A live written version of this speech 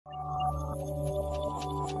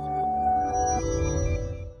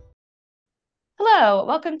Hello,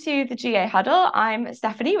 welcome to the GA Huddle. I'm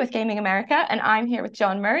Stephanie with Gaming America, and I'm here with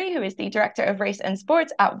John Murray, who is the Director of Race and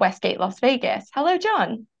Sports at Westgate, Las Vegas. Hello,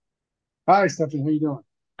 John. Hi, Stephanie. How you doing?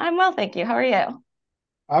 I'm well, thank you. How are you?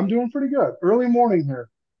 I'm doing pretty good. Early morning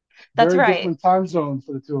here. That's Very right. different time zone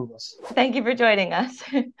for the two of us. Thank you for joining us.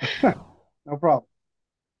 No problem.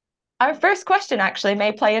 Our first question actually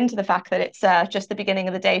may play into the fact that it's just the beginning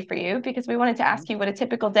of the day for you, because we wanted to Mhm. ask you what a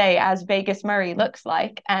typical day as Vegas Murray looks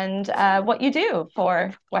like and what you do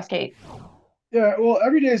for Westgate. Yeah, well,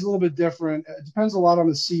 every day is a little bit different. It depends a lot on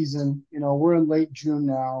the season. We're in late June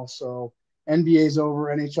now, so NBA's over,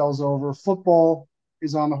 NHL's over, football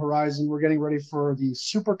is on the horizon. We're getting ready for the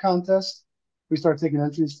Super Contest. We start taking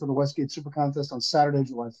entries for the Westgate Super Contest on Saturday,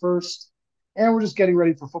 July 1st. And we're just getting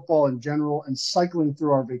ready for football in general and cycling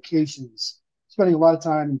through our vacations, spending a lot of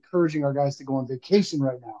time encouraging our guys to go on vacation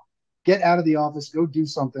right now. Get out of the office, go do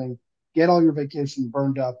something, get all your vacation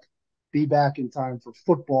burned up, be back in time for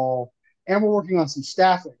football, and we're working on some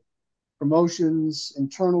staffing, promotions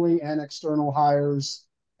internally and external hires,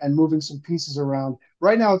 and moving some pieces around.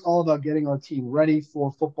 Right now, it's all about getting our team ready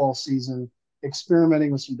for football season,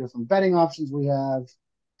 experimenting with some different betting options we have,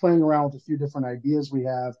 playing around with a few different ideas we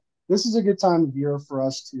have. This is a good time of year for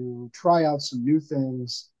us to try out some new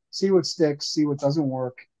things, see what sticks, see what doesn't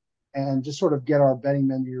work, and just sort of get our betting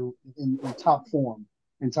menu in top form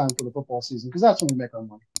in time for the football season, because that's when we make our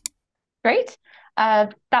money. Great.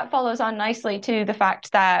 That follows on nicely to the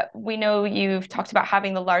fact that we know you've talked about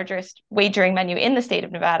having the largest wagering menu in the state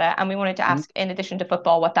of Nevada, and we wanted to Mm-hmm. ask, in addition to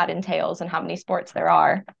football, what that entails and how many sports there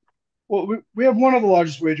are. Well, we have one of the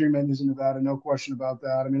largest wagering menus in Nevada, no question about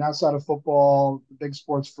that. I mean, outside of football, the big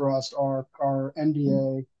sports for us are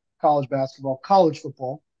NBA, college basketball, college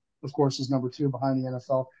football, of course, is number two behind the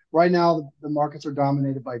NFL. Right now, the markets are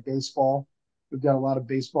dominated by baseball. We've got a lot of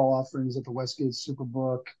baseball offerings at the Westgate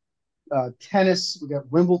Superbook. Tennis, we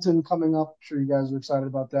got Wimbledon coming up. I'm sure you guys are excited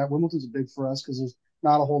about that. Wimbledon's big for us because there's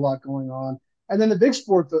not a whole lot going on. And then the big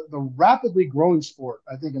sport, the rapidly growing sport,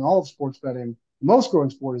 I think in all of sports betting, the most growing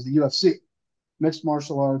sport is the UFC. Mixed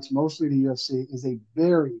martial arts, mostly the UFC, is a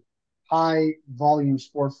very high volume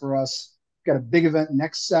sport for us. We've got a big event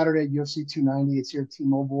next Saturday, UFC 290. It's here at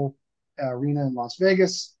T-Mobile Arena in Las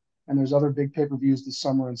Vegas. And there's other big pay-per-views this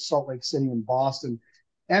summer in Salt Lake City and Boston.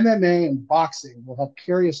 MMA and boxing will help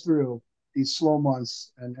carry us through these slow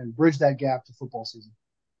months and bridge that gap to football season.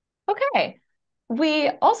 Okay. We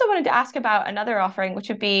also wanted to ask about another offering, which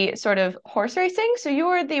would be sort of horse racing. So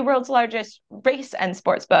you're the world's largest race and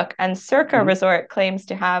sports book, and Circa Mm-hmm. Resort claims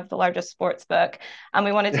to have the largest sports book. And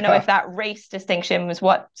we wanted to know if Yeah. that race distinction was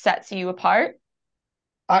what sets you apart.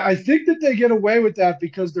 I think that they get away with that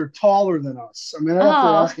because they're taller than us. I mean, I'd have to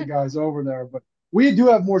Oh, ask the guys over there, but we do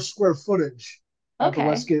have more square footage at the okay.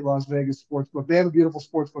 Westgate Las Vegas Sportsbook. They have a beautiful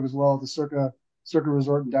sportsbook as well, the Circa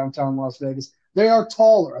Resort in downtown Las Vegas. They are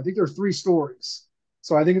taller. I think they're 3 stories.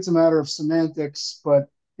 So I think it's a matter of semantics. But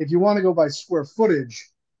if you want to go by square footage,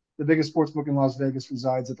 the biggest sportsbook in Las Vegas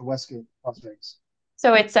resides at the Westgate Las Vegas.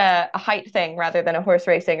 So it's a height thing rather than a horse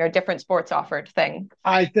racing or different sports offered thing.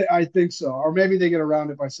 I think so, or maybe they get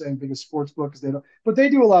around it by saying biggest sports book because they don't. But they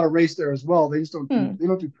do a lot of race there as well. They just don't do Hmm. they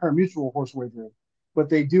don't do pari-mutuel horse wagering, but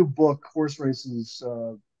they do book horse races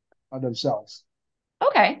themselves.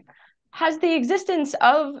 Okay. Has the existence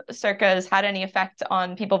of circas had any effect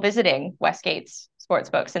on people visiting Westgate's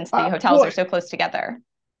sportsbook since the hotels Well, are so close together?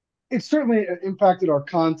 it certainly impacted our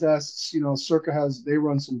contests. Circa they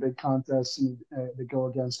run some big contests that go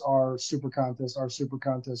against our Super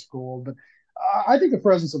Contest Gold. But I think the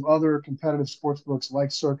presence of other competitive sports books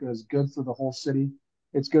like Circa is good for the whole city.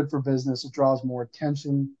 It's good for business. It draws more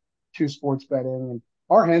attention to sports betting, and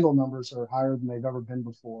our handle numbers are higher than they've ever been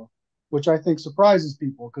before, which I think surprises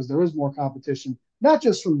people because there is more competition, not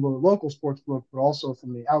just from the local sports book, but also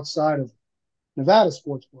from the outside of Nevada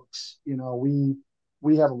sports books.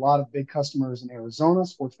 We have a lot of big customers in Arizona.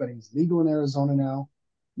 Sports betting is legal in Arizona now.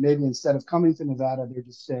 Maybe instead of coming to Nevada, they're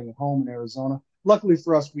just staying at home in Arizona. Luckily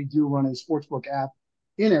for us, we do run a sportsbook app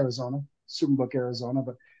in Arizona, Superbook Arizona.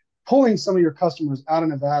 But pulling some of your customers out of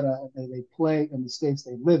Nevada, they play in the states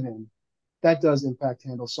they live in, that does impact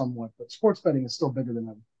handle somewhat. But sports betting is still bigger than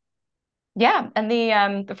ever. Yeah, and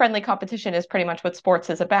the friendly competition is pretty much what sports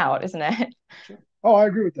is about, isn't it? Sure. Oh, I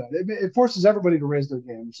agree with that. It forces everybody to raise their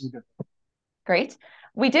game, which is a good thing. Great.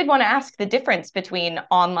 We did want to ask the difference between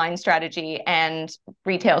online strategy and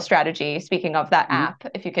retail strategy. Speaking of that Mm-hmm. app,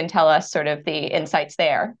 if you can tell us sort of the insights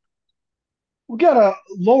there. We got a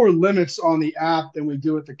lower limits on the app than we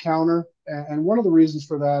do at the counter. And one of the reasons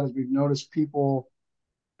for that is we've noticed people,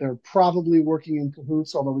 they're probably working in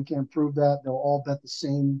cahoots, although we can't prove that. They'll all bet the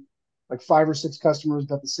same like 5 or 6 customers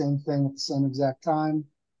bet the same thing at the same exact time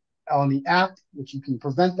on the app, which you can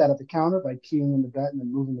prevent that at the counter by keying in the bet and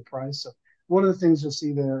then moving the price. So one of the things you'll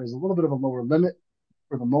see there is a little bit of a lower limit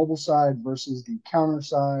for the mobile side versus the counter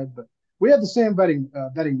side, but we have the same betting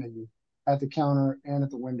menu at the counter and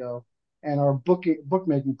at the window, and our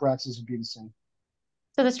bookmaking practices would be the same.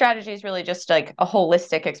 So the strategy is really just like a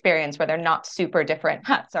holistic experience where they're not super different.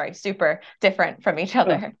 Sorry, super different from each Uh,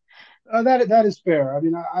 other. that is fair. I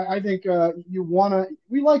mean, I think you want to.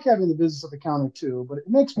 We like having the business at the counter too, but it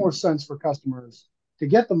makes more sense for customers to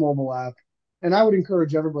get the mobile app. And I would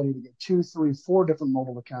encourage everybody to get 2, 3, 4 different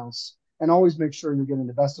mobile accounts, and always make sure you're getting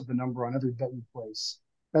the best of the number on every bet you place.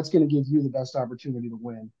 That's going to give you the best opportunity to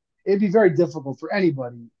win. It'd be very difficult for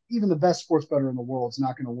anybody, even the best sports bettor in the world, is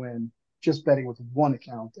not going to win just betting with one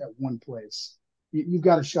account at one place. You've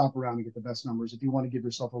got to shop around and get the best numbers if you want to give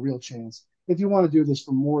yourself a real chance. If you want to do this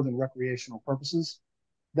for more than recreational purposes,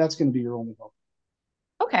 that's going to be your only hope.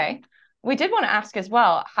 Okay. We did want to ask as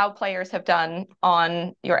well how players have done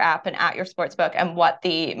on your app and at your sportsbook and what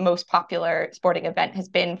the most popular sporting event has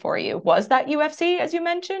been for you. Was that UFC, as you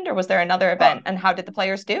mentioned, or was there another Uh, event? And how did the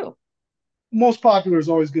players do? Most popular is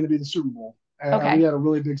always going to be the Super Bowl. And we Okay. had a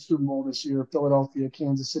really big Super Bowl this year, Philadelphia,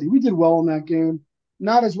 Kansas City. We did well in that game.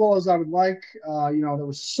 Not as well as I would like. There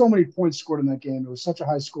was so many points scored in that game. It was such a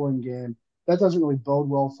high scoring game. That doesn't really bode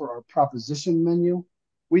well for our proposition menu.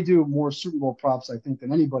 We do more Super Bowl props, I think,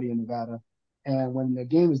 than anybody in Nevada. And when the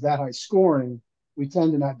game is that high scoring, we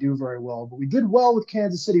tend to not do very well. But we did well with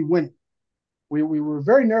Kansas City winning. We were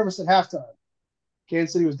very nervous at halftime.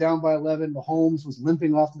 Kansas City was down by 11. Mahomes was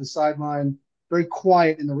limping off to the sideline, very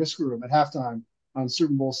quiet in the risk room at halftime on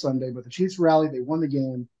Super Bowl Sunday. But the Chiefs rallied, they won the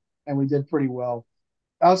game, and we did pretty well.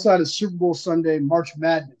 Outside of Super Bowl Sunday, March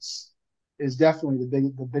Madness is definitely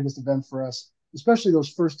the biggest event for us, especially those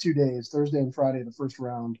first 2 days, Thursday and Friday, the first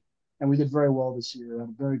round. And we did very well this year. Had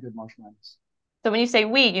a very good March Madness. So when you say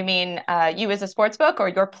we, you mean you as a sports book or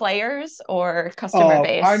your players or customer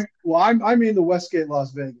base? I mean the Westgate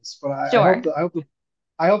Las Vegas, but Sure.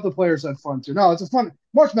 I hope the players had fun too. No, it's a fun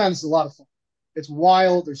March Madness is a lot of fun. It's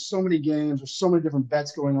wild. There's so many games. There's so many different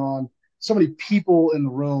bets going on. So many people in the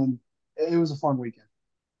room. It was a fun weekend.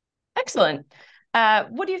 Excellent.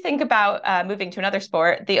 What do you think about moving to another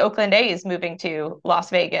sport, the Oakland A's moving to Las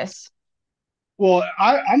Vegas? Well,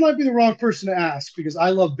 I might be the wrong person to ask because I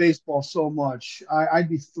love baseball so much. I'd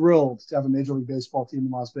be thrilled to have a Major League Baseball team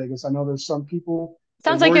in Las Vegas. I know there's some people that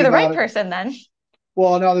Sounds like worry you're the right about it. person then.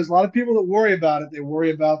 Well, now there's a lot of people that worry about it. They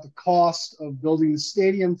worry about the cost of building the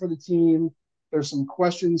stadium for the team. There's some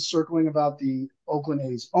questions circling about the Oakland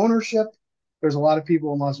A's ownership. There's a lot of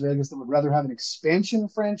people in Las Vegas that would rather have an expansion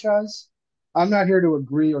franchise. I'm not here to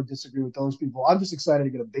agree or disagree with those people. I'm just excited to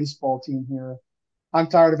get a baseball team here. I'm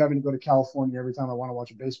tired of having to go to California every time I want to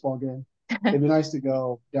watch a baseball game. It'd be nice to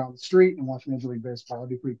go down the street and watch Major League Baseball. That'd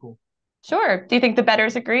be pretty cool. Sure. Do you think the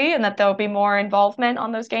bettors agree and that there'll be more involvement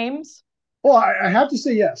on those games? Well, I have to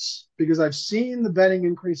say yes, because I've seen the betting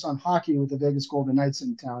increase on hockey with the Vegas Golden Knights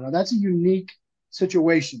in town. Now, that's a unique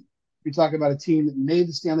situation. We talk about a team that made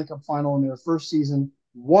the Stanley Cup final in their first season,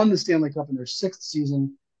 won the Stanley Cup in their sixth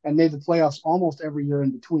season, and made the playoffs almost every year in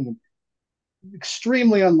between.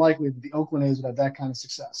 Extremely unlikely that the Oakland A's would have that kind of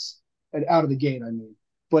success and out of the gate, I mean.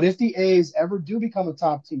 But if the A's ever do become a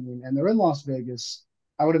top team and they're in Las Vegas,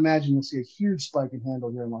 I would imagine you'll see a huge spike in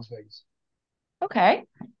handle here in Las Vegas. Okay.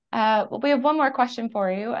 Well, we have one more question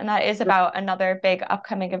for you, and that is Sure. about another big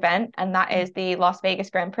upcoming event, and that is the Las Vegas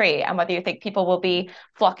Grand Prix, and whether you think people will be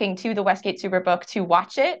flocking to the Westgate Superbook to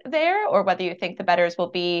watch it there, or whether you think the bettors will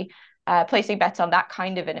be placing bets on that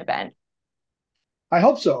kind of an event. I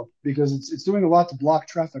hope so because it's doing a lot to block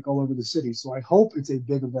traffic all over the city. So I hope it's a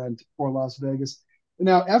big event for Las Vegas.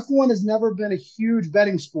 Now, F1 has never been a huge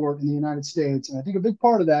betting sport in the United States, and I think a big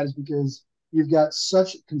part of that is because you've got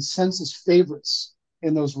such consensus favorites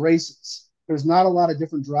in those races. There's not a lot of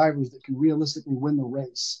different drivers that can realistically win the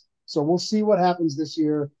race. So we'll see what happens this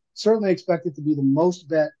year. Certainly expect it to be the most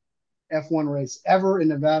bet F1 race ever in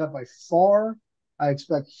Nevada by far. I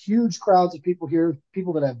expect huge crowds of people here,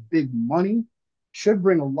 people that have big money, should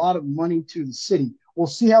bring a lot of money to the city. We'll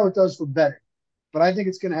see how it does for betting, but I think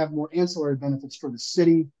it's going to have more ancillary benefits for the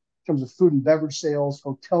city in terms of food and beverage sales,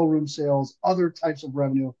 hotel room sales, other types of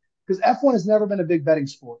revenue, because F1 has never been a big betting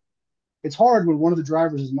sport. It's hard when one of the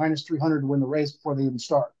drivers is minus 300 to win the race before they even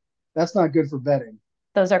start. That's not good for betting.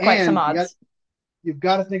 Those are quite some And odds. you've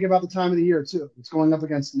got to think about the time of the year too. It's going up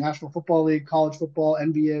against the National Football League, college football,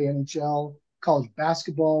 NBA, NHL, college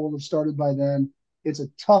basketball will have started by then. It's a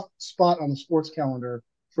tough spot on the sports calendar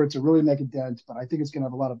for it to really make a dent, but I think it's going to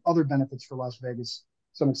have a lot of other benefits for Las Vegas.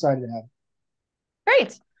 So I'm excited to have it.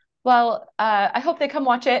 Great. Well, I hope they come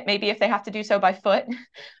watch it, maybe if they have to do so by foot.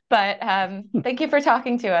 But thank you for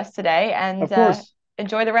talking to us today and Of course.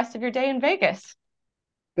 enjoy the rest of your day in Vegas.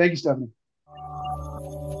 Thank you, Stephanie.